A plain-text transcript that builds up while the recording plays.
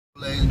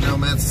Ladies and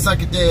gentlemen, it's the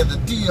second day of the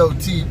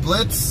DOT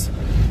Blitz.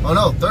 Oh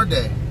no, third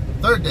day,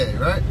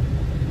 right?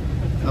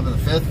 I'm in the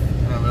fifth.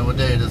 I don't know what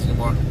day it is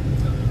anymore.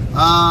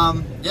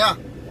 Yeah,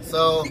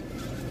 so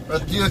we're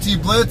at the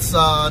DOT Blitz,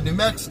 New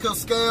Mexico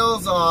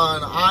scales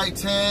on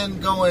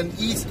I-10 going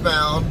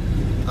eastbound.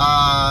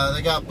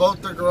 They got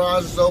both their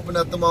garages open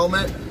at the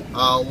moment.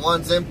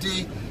 One's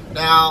empty.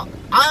 Now,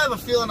 I have a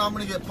feeling I'm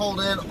going to get pulled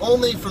in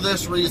only for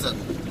this reason.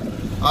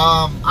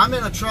 I'm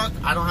in a truck.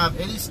 I don't have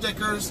any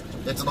stickers.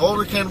 It's an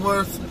older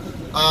Kenworth.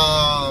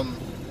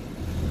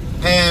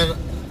 And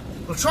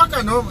the truck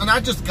and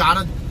I just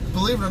got it,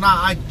 believe it or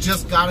not, I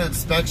just got an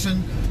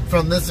inspection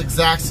from this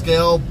exact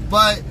scale,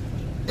 but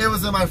it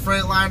was in my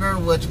Freightliner,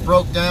 which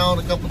broke down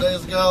a couple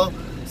days ago.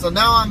 So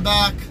now I'm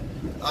back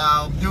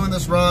doing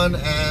this run,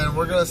 and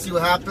we're going to see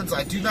what happens.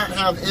 I do not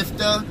have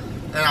IFTA,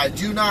 and I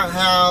do not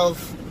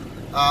have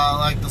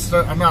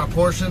I'm not a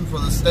portion for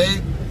the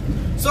state.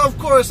 So of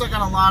course I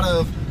got a lot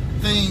of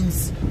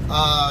things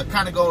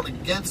kind of going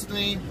against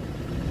me,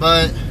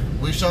 but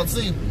we shall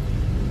see.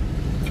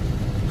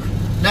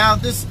 Now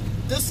this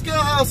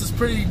scale house is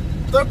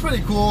they're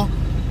pretty cool.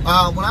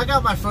 When I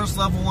got my first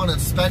level 1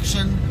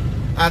 inspection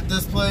at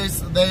this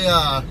place, they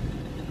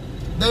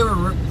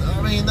were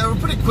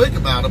pretty quick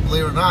about it,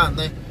 believe it or not.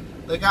 And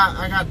I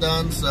got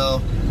done.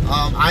 So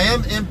I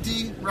am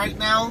empty right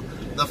now.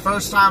 The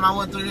first time I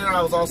went through here,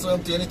 I was also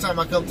empty. Anytime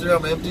I come through,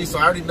 I'm empty. So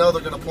I already know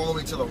they're going to pull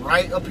me to the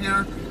right up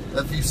here.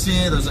 If you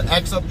see, there's an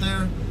X up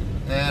there.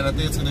 And I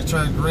think it's going to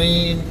turn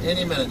green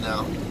any minute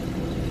now.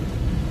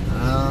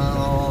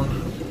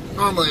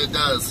 Normally it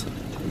does.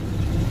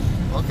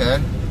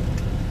 Okay.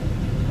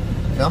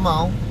 Come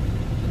on.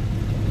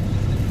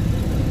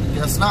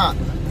 Guess not.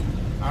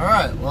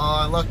 Alright, well,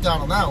 I lucked out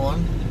on that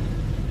one.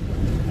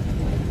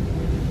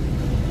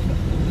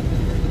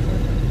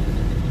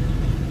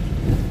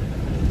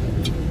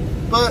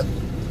 But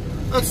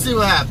let's see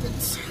what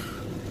happens.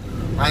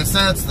 Like I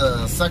said, it's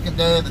the second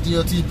day of the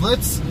DOT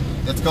Blitz.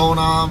 It's going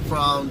on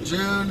from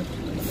June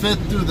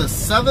 5th through the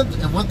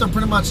 7th, and what they're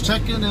pretty much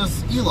checking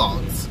is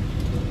e-logs.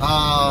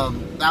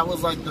 That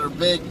was like their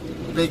big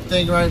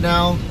thing right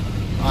now.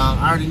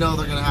 I already know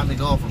they're gonna have me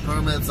going for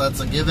permits. That's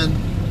a given.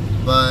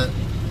 But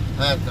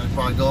heck, they're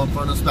probably going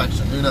for an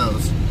inspection. Who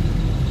knows?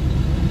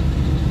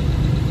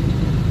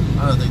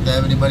 I don't think they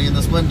have anybody in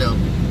this window.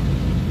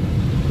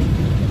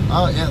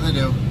 Oh yeah, they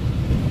do.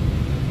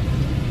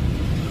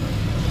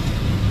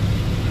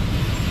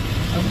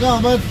 How's it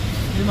going, bud?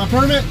 Need my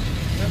permit?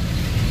 Yep.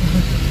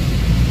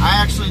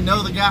 I actually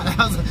know the guy.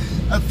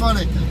 That's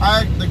funny.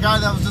 The guy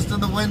that was just in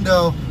the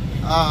window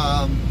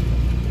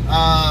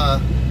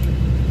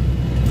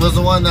was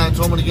the one that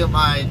told me to get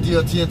my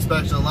DOT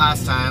inspection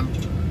last time.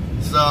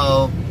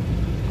 So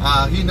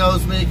he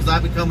knows me because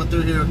I've been coming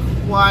through here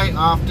quite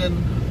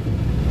often,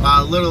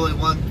 literally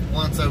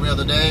once every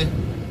other day.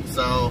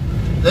 So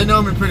they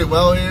know me pretty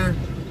well here.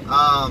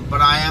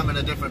 But I am in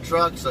a different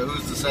truck, so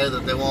who's to say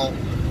that they won't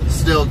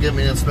still give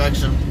me an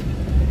inspection?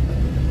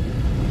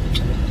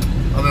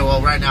 I mean,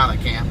 well, right now they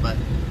can't, but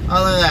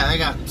other than that, they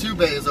got 2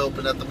 bays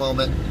open at the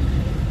moment.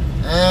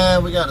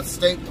 And we got a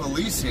state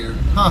police here.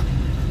 Huh.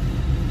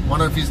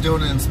 Wonder if he's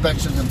doing an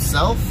inspection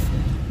himself.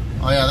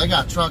 Oh yeah, they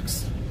got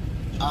trucks.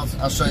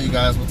 I'll show you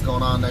guys what's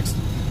going on next.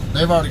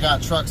 They've already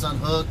got trucks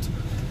unhooked.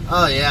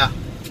 Oh yeah.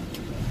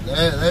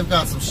 They've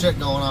got some shit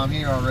going on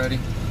here already.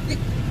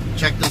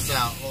 Check this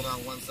out. Hold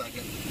on 1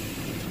 second.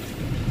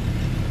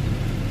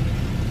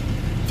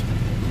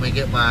 Let me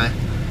get my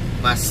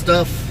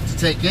stuff to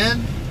take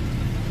in.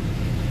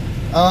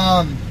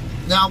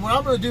 Now what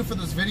I'm going to do for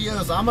this video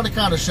is I'm going to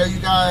kind of show you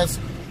guys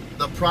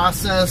the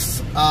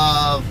process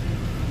of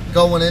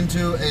going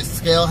into a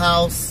scale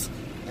house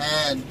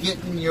and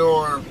getting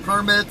your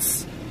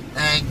permits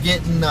and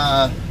getting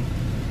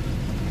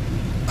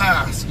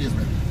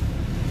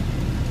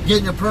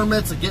getting your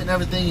permits and getting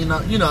everything you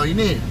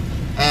need,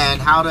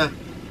 and how to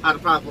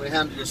properly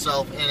handle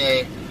yourself in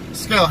a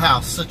scale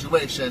house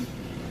situation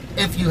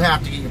if you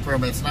have to get your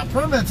permits. Now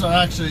permits are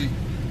actually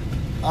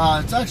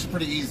it's actually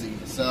pretty easy,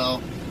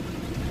 so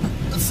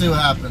let's see what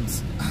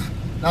happens.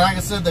 Now, like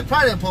I said, they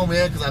probably didn't pull me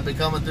in because I've been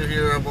coming through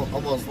here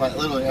almost like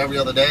literally every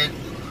other day,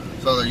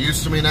 so they're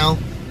used to me now.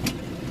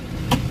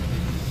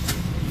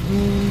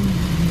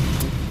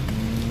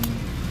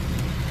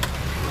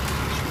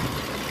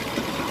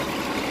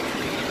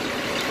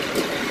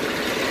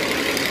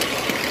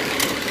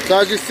 So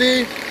as you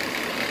see,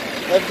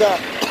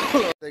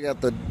 they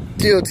got the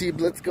DOT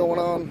Blitz going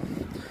on.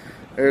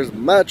 There's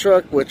my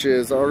truck, which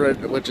is I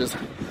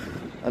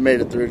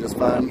made it through just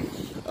fine.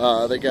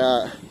 They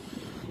got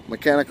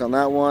mechanic on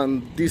that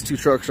one. These 2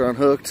 trucks are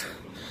unhooked.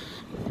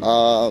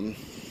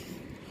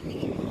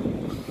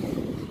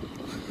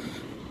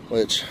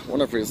 Which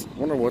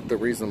wonder what the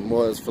reason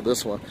was for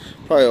this one.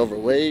 Probably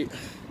overweight.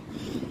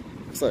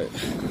 It's like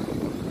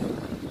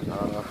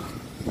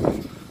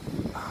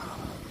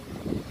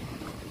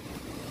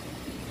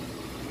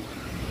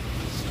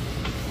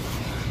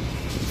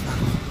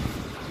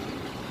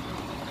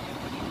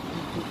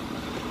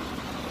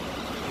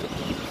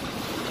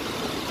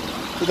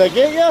did they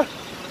get you?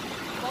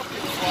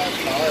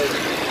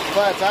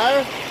 Flat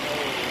tire?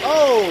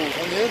 Oh,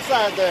 on the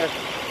inside there.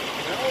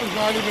 That one's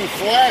not even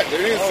flat. They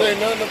didn't say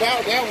nothing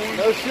about that one.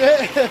 No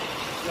shit.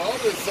 On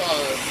this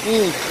side.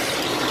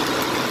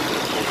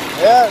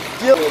 Yeah,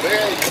 deal. So they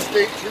had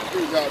state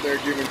troopers out there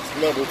giving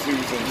level 2s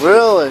and shit.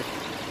 Really?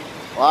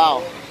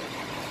 Wow.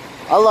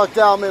 I lucked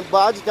out, man, but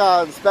I just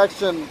got an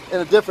inspection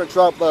in a different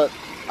truck, but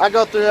I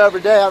go through here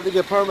every day. I have to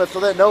get permits, so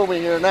they know me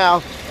here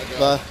now.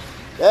 But,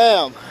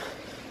 damn.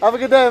 Have a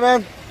good day,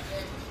 man.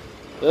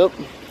 Yep.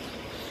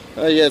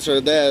 Oh, yes,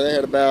 sir. They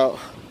had about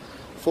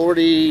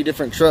 40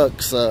 different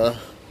trucks.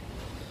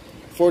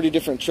 40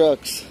 different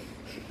trucks,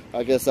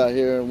 I guess, out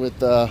here with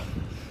DOT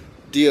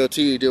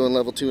doing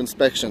level 2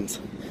 inspections.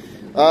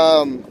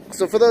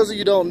 So for those of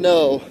you who don't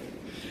know,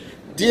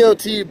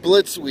 DOT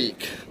Blitz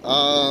Week,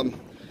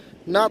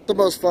 not the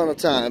most fun of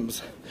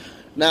times.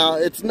 Now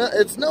it's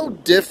no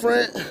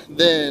different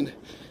than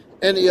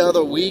any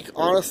other week,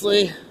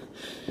 honestly,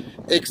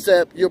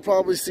 except you'll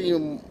probably see,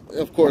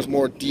 of course,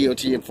 more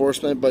DOT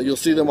enforcement, but you'll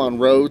see them on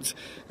roads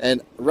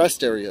and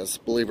rest areas,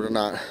 believe it or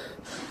not.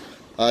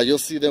 You'll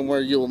see them where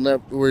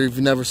you've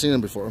never seen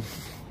them before.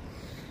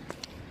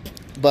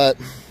 But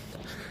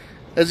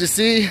as you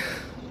see,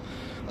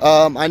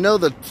 I know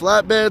the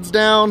flatbed's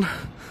down,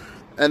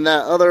 and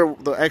that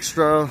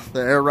the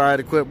air ride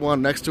equipped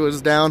one next to it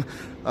is down,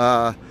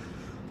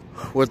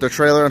 with their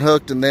trailer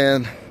unhooked, and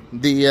then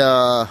the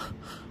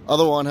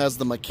other one has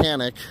the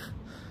mechanic.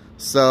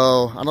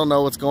 So I don't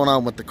know what's going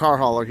on with the car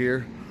hauler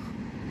here,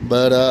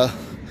 but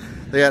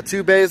they got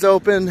 2 bays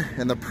open,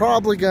 and they're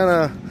probably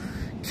gonna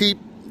keep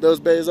those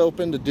bays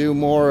open to do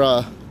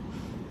more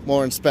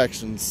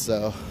inspections.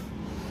 So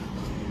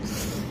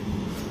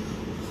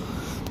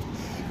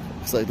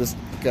looks like this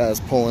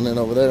guy's pulling in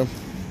over there,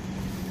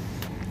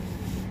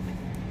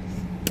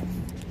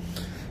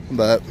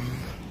 but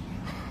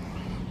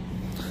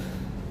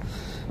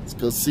let's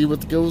go see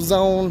what goes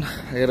on.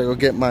 I gotta go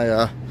get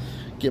my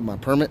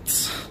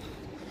permits.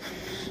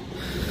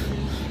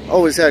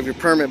 Always have your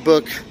permit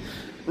book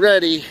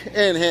ready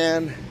in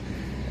hand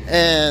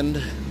and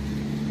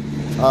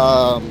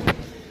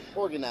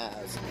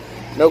organized.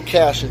 No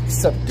cash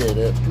accepted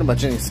at pretty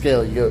much any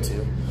scale you go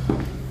to.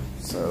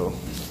 So,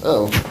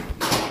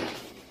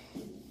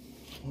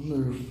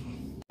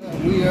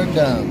 we are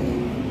done.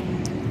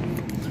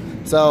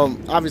 So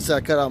obviously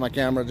I cut out my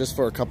camera just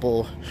for a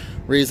couple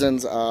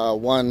reasons.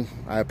 One,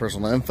 I have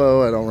personal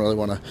info. I don't really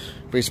want to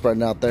be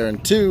spreading out there.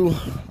 And two,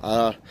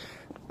 I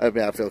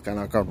feel kind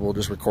of uncomfortable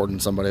just recording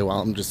somebody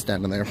while I'm just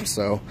standing there.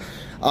 So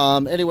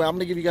anyway, I'm going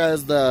to give you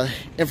guys the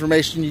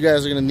information you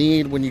guys are going to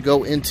need when you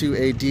go into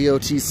a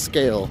DOT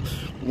scale.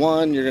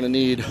 One, you're going to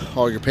need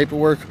all your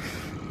paperwork,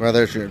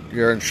 whether it's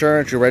your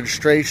insurance, your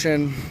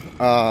registration,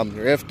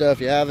 your IFTA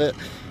if you have it.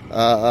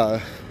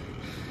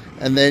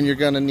 And then you're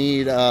going to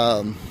need,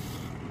 of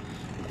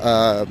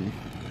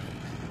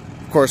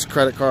course,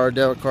 credit card,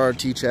 debit card,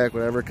 T-check,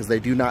 whatever, because they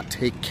do not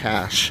take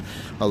cash.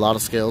 A lot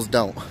of scales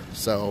don't.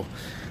 So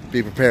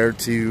be prepared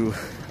to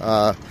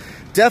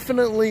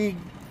definitely,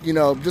 you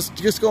know,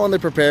 just go on there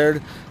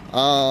prepared.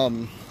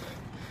 And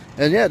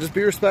yeah, just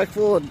be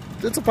respectful.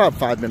 It's about a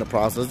 5-minute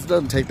process. It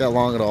doesn't take that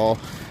long at all.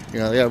 You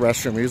know, they got a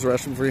restroom. Use the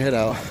restroom before you head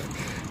out.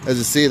 As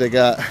you see, they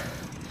got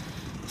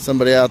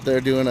somebody out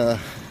there doing a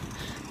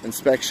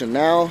inspection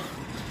now.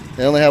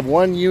 They only have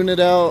 1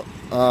 unit out,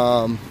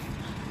 and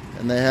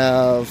they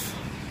have,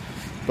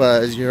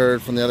 but as you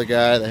heard from the other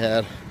guy, they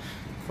had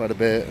quite a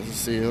bit. As you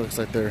see, it looks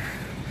like they're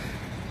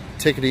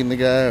ticketing the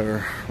guy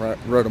or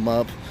wrote him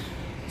up.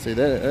 See,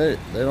 they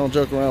don't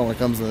joke around when it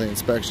comes to the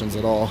inspections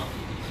at all.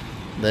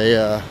 They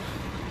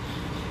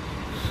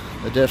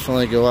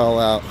definitely go all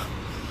out.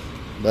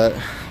 But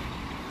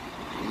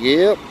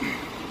yep.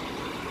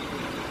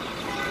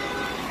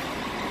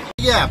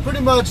 Yeah,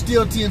 pretty much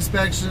DOT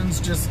inspections.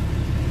 Just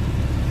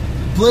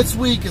Blitz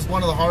week is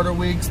one of the harder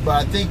weeks, but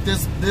I think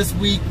this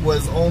week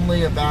was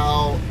only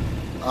about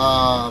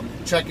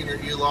checking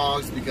your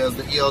e-logs because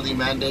the ELD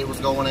mandate was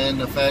going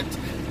into effect.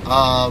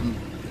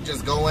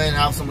 Just go in,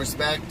 have some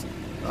respect,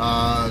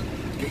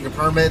 get your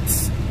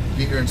permits,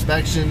 get your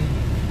inspection.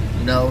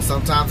 You know,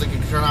 sometimes it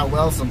can turn out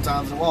well,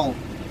 sometimes it won't.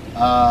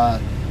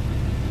 I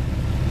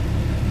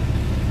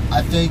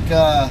think,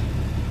 I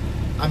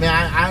mean,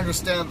 I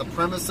understand the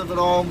premise of it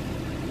all,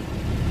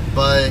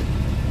 but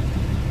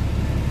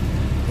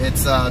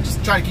it's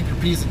just try to keep your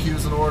P's and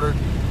Q's in order,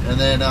 and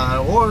then,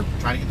 or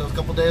try to get those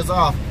couple days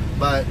off.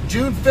 But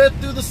June 5th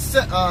through the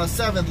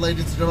 7th,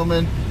 ladies and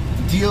gentlemen,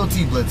 DOT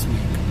Blitz Week.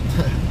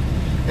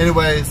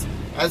 Anyways,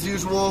 as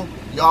usual,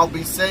 y'all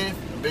be safe.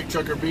 Big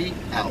Trucker B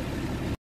out.